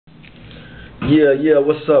Yeah,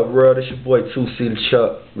 what's up, bro? This your boy 2C the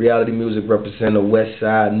Chuck, reality music representative, West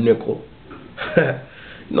Side Nickel.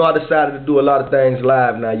 You know, I decided to do a lot of things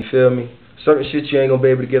live now, you feel me? Certain shit you ain't gonna be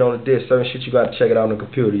able to get on the disc, certain shit you gotta check it out on the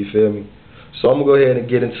computer, you feel me? So I'm gonna go ahead and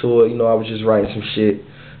get into it. You know, I was just writing some shit.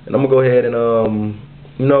 And I'm gonna go ahead and,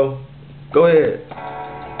 go ahead.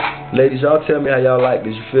 Ladies, y'all tell me how y'all like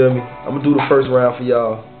this, you feel me? I'm gonna do the first round for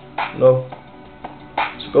y'all, you know?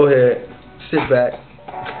 So go ahead, sit back.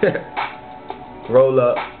 Roll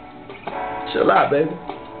up. Chill out, baby.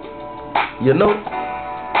 You know?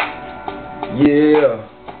 Yeah.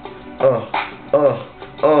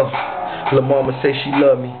 Lil' mama say she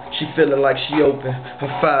love me. She feeling like she open.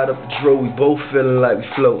 I fired up the draw. We both feeling like we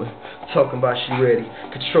floating. Talking about she ready.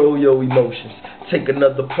 Control your emotions. Take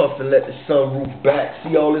another puff and let the sunroof back.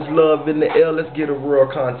 See all this love in the air, let's get a real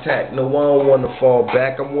contact. No, I don't wanna fall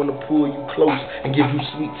back, I wanna pull you close and give you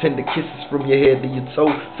sweet tender kisses from your head to your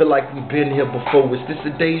toe. Feel like we've been here before, is this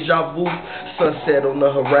a deja vu? Sunset on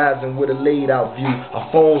the horizon with a laid out view. Our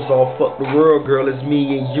phones all fuck the world, girl, it's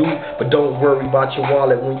me and you. But don't worry about your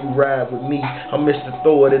wallet when you ride with me. I'm Mr.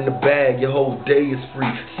 Throw It in the bag, your whole day is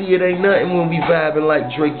free. See, it ain't nothing when we vibing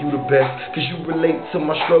like Drake, you the best. Cause you relate to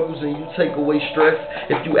my struggles and you take away stress.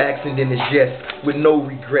 If you asking, then it's yes, with no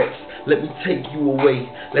regrets. Let me take you away,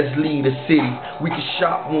 let's leave the city. We can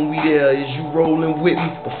shop when we there, is you rolling with me?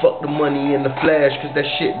 But fuck the money and the flash, cause that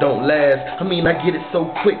shit don't last. I mean, I get it so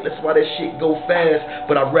quick, that's why that shit go fast.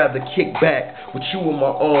 But I'd rather kick back with you in my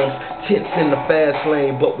arms, tense in the fast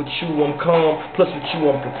lane. But with you I'm calm, plus with you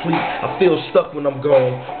I'm complete. I feel stuck when I'm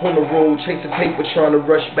gone, on the road chasing paper, trying to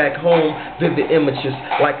rush back home. Vivid images,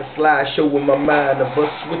 like a slideshow in my mind of us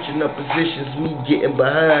switching up positions, me getting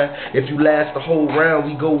behind. If you last the whole round,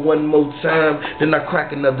 we go one more time. Then I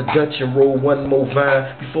crack another Dutch and roll one more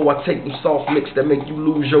vine. Before I take them soft licks that make you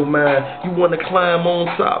lose your mind. You wanna climb on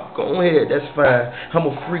top? Go ahead, that's fine. I'm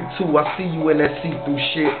a freak too, I see you in that see-through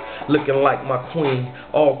shit. Looking like my queen,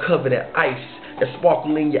 all covered in ice. That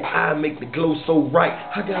sparkle in your eye make the glow so bright.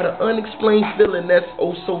 I got an unexplained feeling that's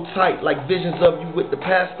oh so tight, like visions of you with the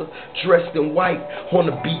pastor dressed in white. On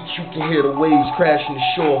the beach you can hear the waves crashing the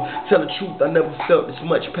shore. Tell the truth, I never felt this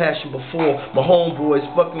much passion before. My homeboys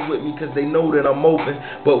fucking with me cause they know that I'm open.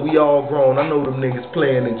 But we all grown, I know them niggas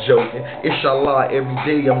playing and joking. Inshallah, every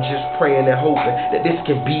day I'm just praying and hoping that this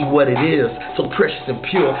can be what it is, so precious and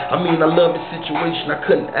pure. I mean, I love the situation, I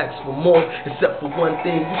couldn't ask for more. Except for one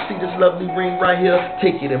thing, you see this lovely ring right here,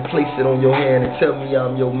 take it and place it on your hand and tell me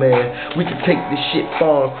I'm your man. We can take this shit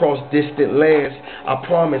far and cross distant lands. I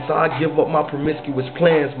promise I'll give up my promiscuous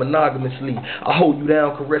plans monogamously. I hold you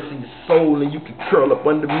down, caressing your soul, and you can curl up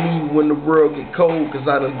under me when the world get cold, cause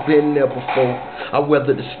I done been there before. I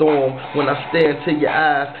weather the storm when I stare into your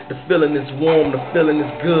eyes. The feeling is warm, the feeling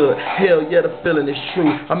is good. Hell yeah, the feeling is true.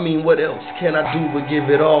 I mean, what else can I do but give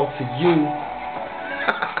it all to you?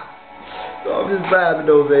 So I'm just vibing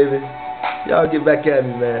though, baby. Y'all get back at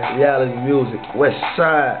me, man. Reality music, West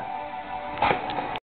Side.